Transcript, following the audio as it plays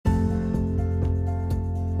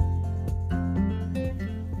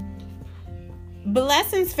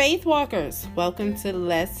Blessings, faith walkers. Welcome to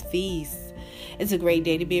Let's Feast. It's a great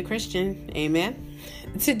day to be a Christian. Amen.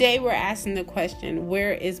 Today we're asking the question,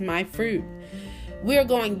 where is my fruit? We're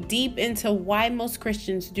going deep into why most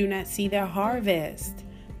Christians do not see their harvest.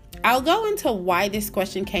 I'll go into why this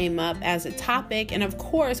question came up as a topic and, of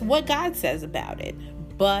course, what God says about it.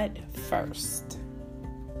 But first,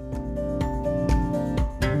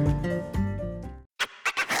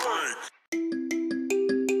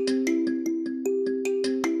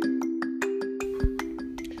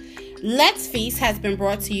 Let's Feast has been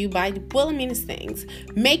brought to you by Wilhelmina's Things.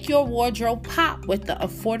 Make your wardrobe pop with the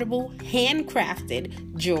affordable,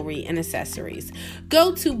 handcrafted jewelry and accessories.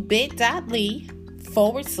 Go to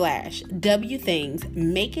bit.ly/WThings,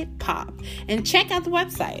 make it pop, and check out the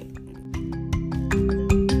website.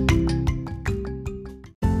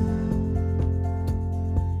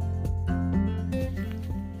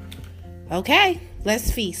 Okay, let's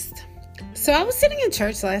feast. So I was sitting in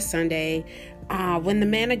church last Sunday when the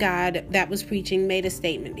man of God that was preaching made a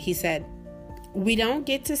statement. He said, "We don't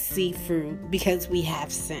get to see fruit because we have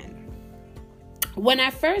sin." When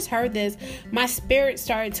I first heard this, my spirit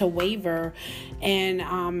started to waver, and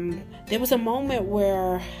there was a moment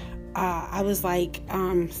where I was like,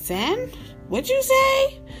 sin? What'd you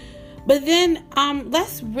say? But then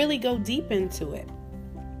let's really go deep into it.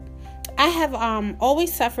 I have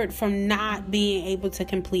always suffered from not being able to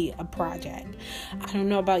complete a project. I don't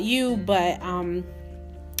know about you, but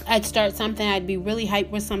I'd start something, I'd be really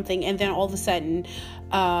hyped with something, and then all of a sudden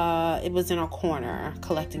it was in a corner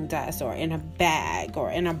collecting dust, or in a bag,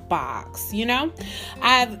 or in a box. You know,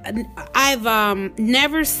 I've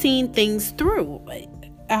never seen things through.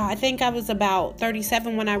 I think I was about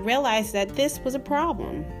 37 when I realized that this was a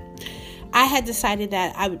problem. I had decided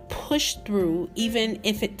that I would push through even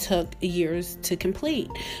if it took years to complete.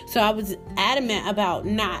 So I was adamant about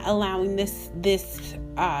not allowing this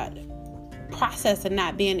process of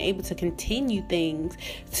not being able to continue things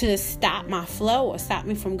to stop my flow or stop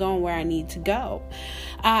me from going where I need to go.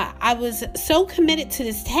 I was so committed to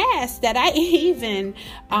this task that I even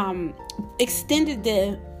extended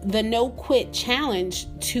the no quit challenge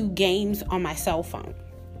to games on my cell phone.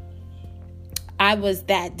 I was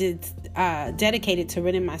that dedicated to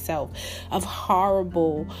ridding myself of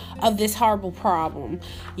this horrible problem.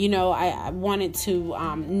 You know, I wanted to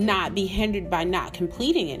not be hindered by not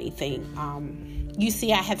completing anything. You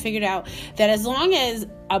see, I had figured out that as long as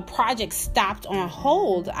a project stopped on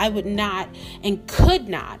hold, I would not and could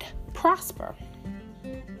not prosper.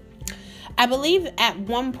 I believe at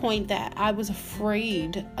one point that I was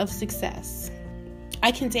afraid of success.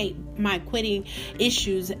 I can date my quitting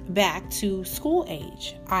issues back to school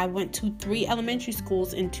age. I went to 3 elementary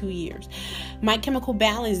schools in 2 years. My chemical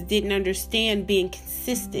balance didn't understand being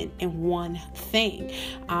consistent in one thing.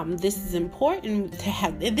 This is important to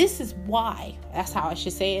have. This is why, that's how I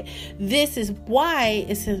should say it. This is why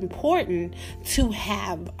it's important to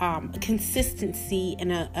have consistency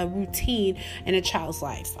and a routine in a child's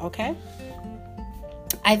life, okay?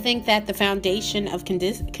 I think that the foundation of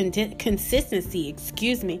consistency,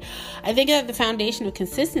 I think that the foundation of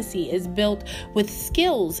consistency is built with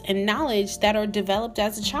skills and knowledge that are developed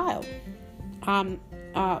as a child.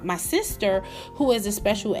 My sister, who is a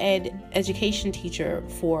special education teacher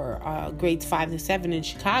for grades 5 to 7 in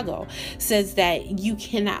Chicago, says that you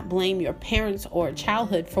cannot blame your parents or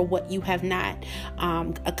childhood for what you have not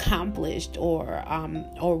accomplished or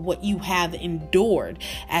what you have endured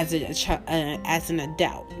as an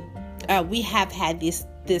adult. We have had this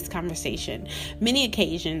conversation many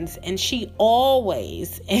occasions, and she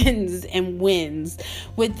always ends and wins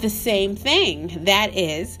with the same thing. That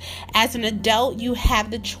is, as an adult, you have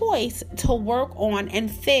the choice to work on and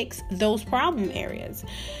fix those problem areas.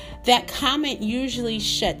 That comment usually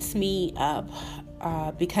shuts me up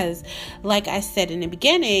because, like I said in the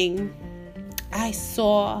beginning, I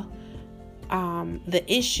saw the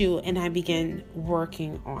issue and I began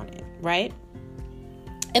working on it, right?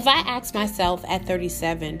 If I asked myself at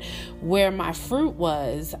 37 where my fruit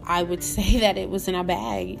was, I would say that it was in a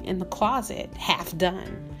bag in the closet, half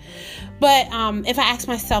done. But if I ask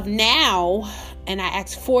myself now, and I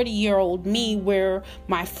ask 40-year-old me where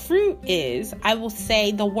my fruit is, I will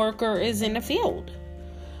say the worker is in the field,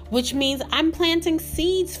 which means I'm planting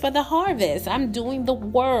seeds for the harvest. I'm doing the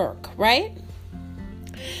work, right?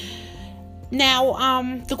 Now,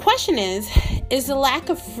 the question is the lack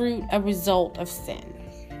of fruit a result of sin?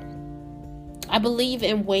 I believe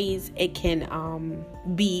in ways it can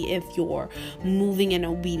be if you're moving in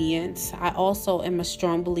obedience. I also am a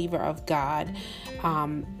strong believer of God.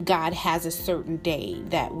 God has a certain day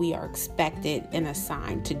that we are expected and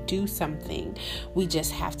assigned to do something. We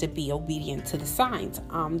just have to be obedient to the signs.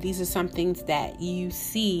 These are some things that you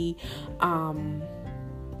see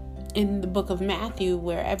in the book of Matthew,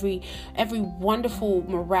 where every wonderful,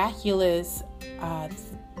 miraculous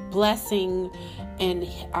blessing and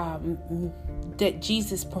that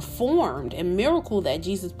Jesus performed, a miracle that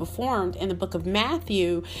Jesus performed in the book of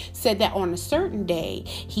Matthew, said that on a certain day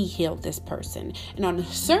he healed this person, and on a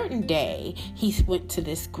certain day he went to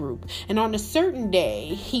this group, and on a certain day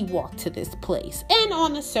he walked to this place, and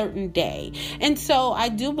on a certain day. And so I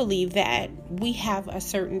do believe that we have a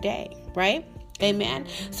certain day, right? Amen.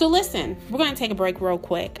 So listen, we're going to take a break real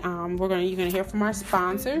quick. You're going to hear from our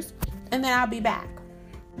sponsors, and then I'll be back.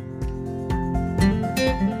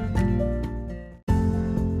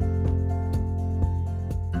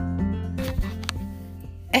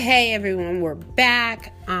 Hey everyone, we're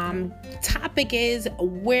back. Topic is,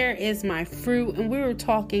 where is my fruit? And we were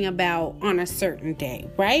talking about on a certain day,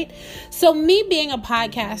 right? So me being a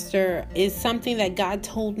podcaster is something that God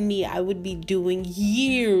told me I would be doing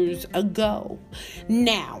years ago.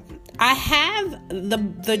 Now, I have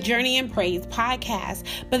the Journey in Praise podcast,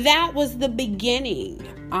 but that was the beginning.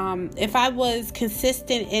 If I was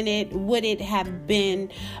consistent in it, would it have been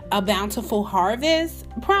a bountiful harvest?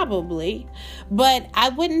 Probably, but I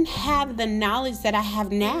wouldn't have the knowledge that I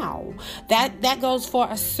have now. That goes for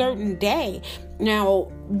a certain day.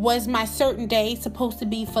 Now, was my certain day supposed to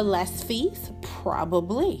be for less feast?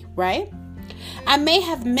 Probably, right? I may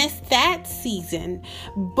have missed that season,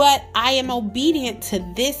 but I am obedient to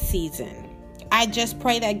this season. I just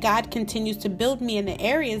pray that God continues to build me in the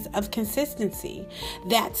areas of consistency.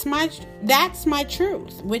 That's my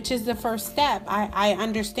truth, which is the first step. I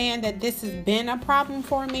understand that this has been a problem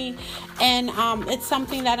for me, and it's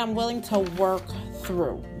something that I'm willing to work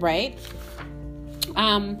through, right?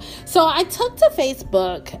 So I took to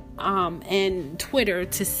Facebook and Twitter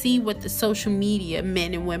to see what the social media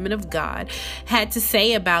men and women of God had to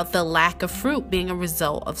say about the lack of fruit being a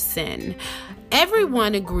result of sin.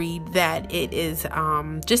 Everyone agreed that it is,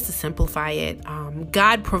 just to simplify it,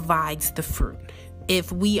 God provides the fruit. If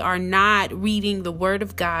we are not reading the Word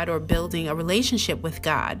of God or building a relationship with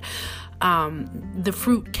God, the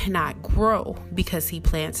fruit cannot grow because he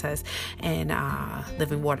plants us in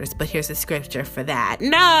living waters. But here's a scripture for that.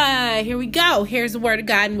 Here we go. Here's the Word of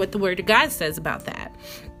God and what the Word of God says about that.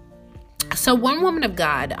 So one woman of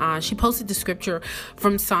God, she posted the scripture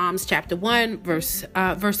from Psalms chapter 1,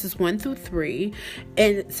 verses 1 through 3.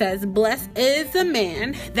 And it says, "Blessed is the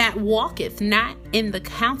man that walketh not in the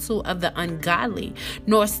counsel of the ungodly,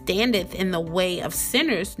 nor standeth in the way of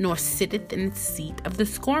sinners, nor sitteth in the seat of the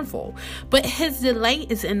scornful. But his delight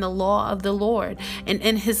is in the law of the Lord, and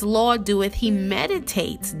in his law doeth he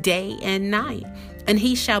meditates day and night. And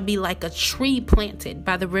he shall be like a tree planted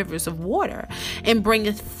by the rivers of water, and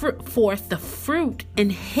bringeth forth the fruit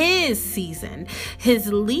in his season.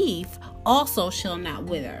 His leaf also shall not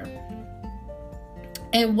wither.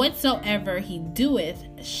 And whatsoever he doeth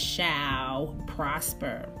shall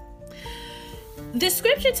prosper." The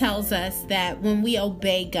scripture tells us that when we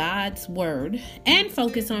obey God's word and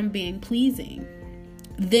focus on being pleasing,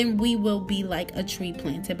 then we will be like a tree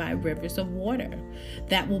planted by rivers of water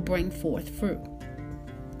that will bring forth fruit.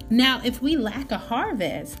 Now, if we lack a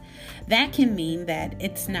harvest, that can mean that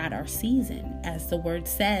it's not our season, as the word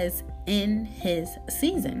says, in his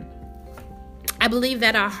season. I believe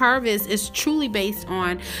that our harvest is truly based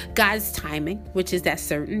on God's timing, which is that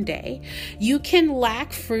certain day. You can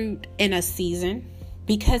lack fruit in a season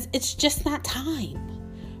because it's just not time,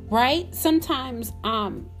 right? Sometimes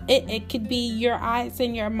it could be your eyes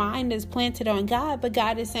and your mind is planted on God, but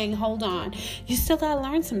God is saying, hold on, you still got to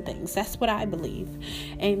learn some things. That's what I believe.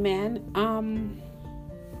 Amen.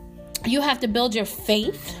 You have to build your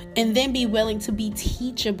faith and then be willing to be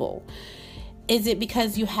teachable. Is it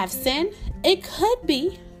because you have sin? It could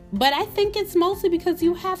be. But I think it's mostly because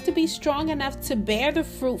you have to be strong enough to bear the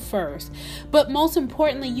fruit first. But most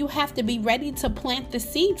importantly, you have to be ready to plant the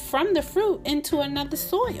seed from the fruit into another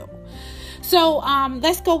soil. So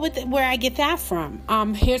let's go with where I get that from.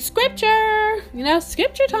 Here's scripture,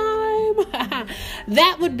 scripture time.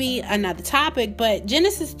 That would be another topic. But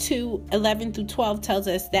Genesis 2:11 through 12 tells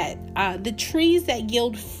us that the trees that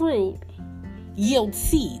yield fruit yield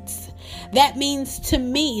seeds. That means to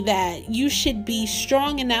me that you should be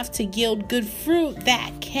strong enough to yield good fruit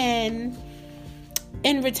that can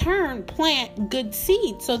in return plant good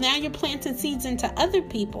seeds. So now you're planting seeds into other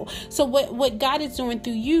people. So what God is doing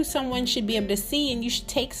through you, someone should be able to see, and you should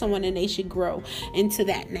take someone and they should grow into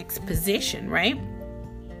that next position, right?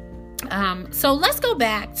 So let's go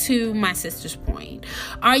back to my sister's point.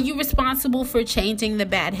 Are you responsible for changing the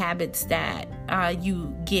bad habits that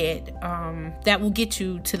you get, that will get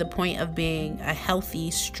you to the point of being a healthy,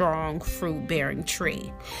 strong, fruit-bearing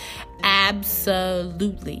tree?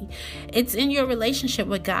 Absolutely. It's in your relationship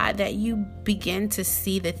with God that you begin to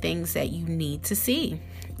see the things that you need to see.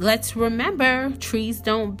 Let's remember, trees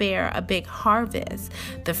don't bear a big harvest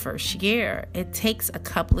the first year. It takes a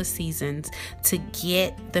couple of seasons to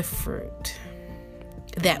get the fruit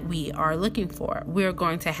that we are looking for. We're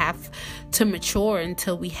going to have to mature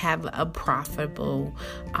until we have a profitable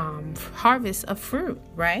harvest of fruit,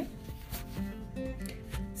 right?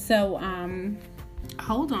 So,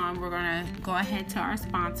 hold on. We're going to go ahead to our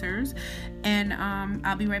sponsors, and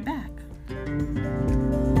I'll be right back.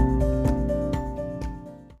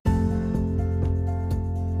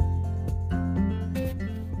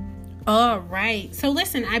 All right. So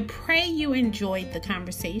listen, I pray you enjoyed the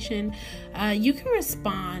conversation. You can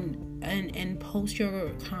respond and post your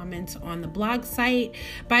comments on the blog site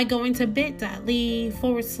by going to bit.ly/Let's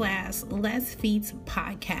Feast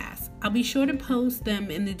podcast. I'll be sure to post them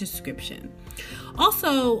in the description.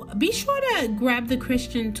 Also, be sure to grab the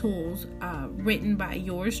Christian tools written by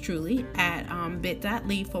yours truly at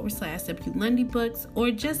bit.ly/W. Lundy Books, or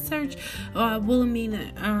just search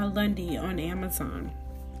Wilhelmina Lundy on Amazon.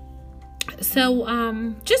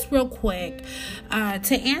 So, just real quick,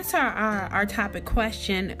 to answer our topic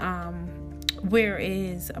question, where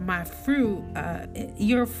is my fruit?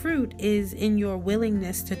 Your fruit is in your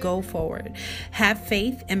willingness to go forward. Have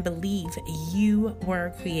faith and believe you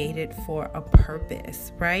were created for a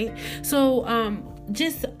purpose, right? So,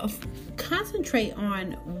 just concentrate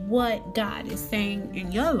on what God is saying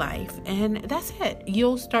in your life, and that's it.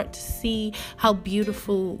 You'll start to see how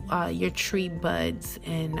beautiful your tree buds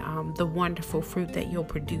and the wonderful fruit that you'll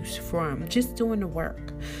produce from just doing the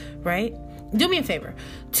work, right? Do me a favor.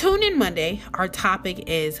 Tune in Monday. Our topic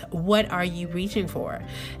is, what are you reaching for?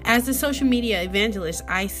 As a social media evangelist,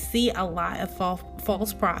 I see a lot of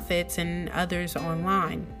false prophets and others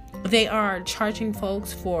online. They are charging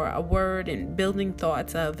folks for a word and building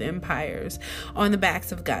thoughts of empires on the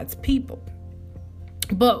backs of God's people.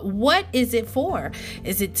 But what is it for?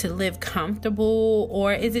 Is it to live comfortable,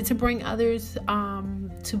 or is it to bring others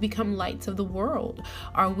to become lights of the world?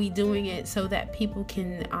 Are we doing it so that people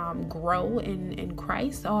can grow in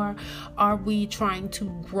Christ, or are we trying to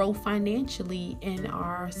grow financially in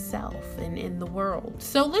ourselves and in the world?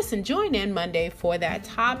 So listen, join in Monday for that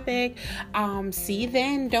topic. See you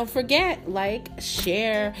then. Don't forget, like,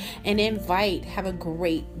 share, and invite. Have a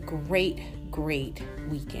great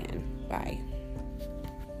weekend. Bye.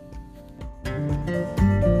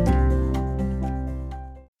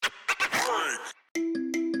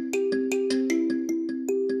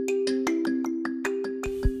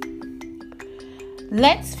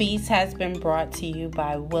 Let's Feast has been brought to you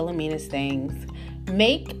by Wilhelmina's Things.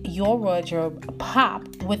 Make your wardrobe pop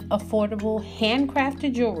with affordable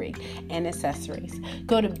handcrafted jewelry and accessories.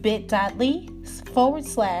 Go to bit.ly/W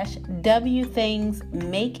Things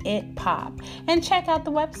Make It Pop and check out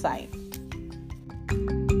the website.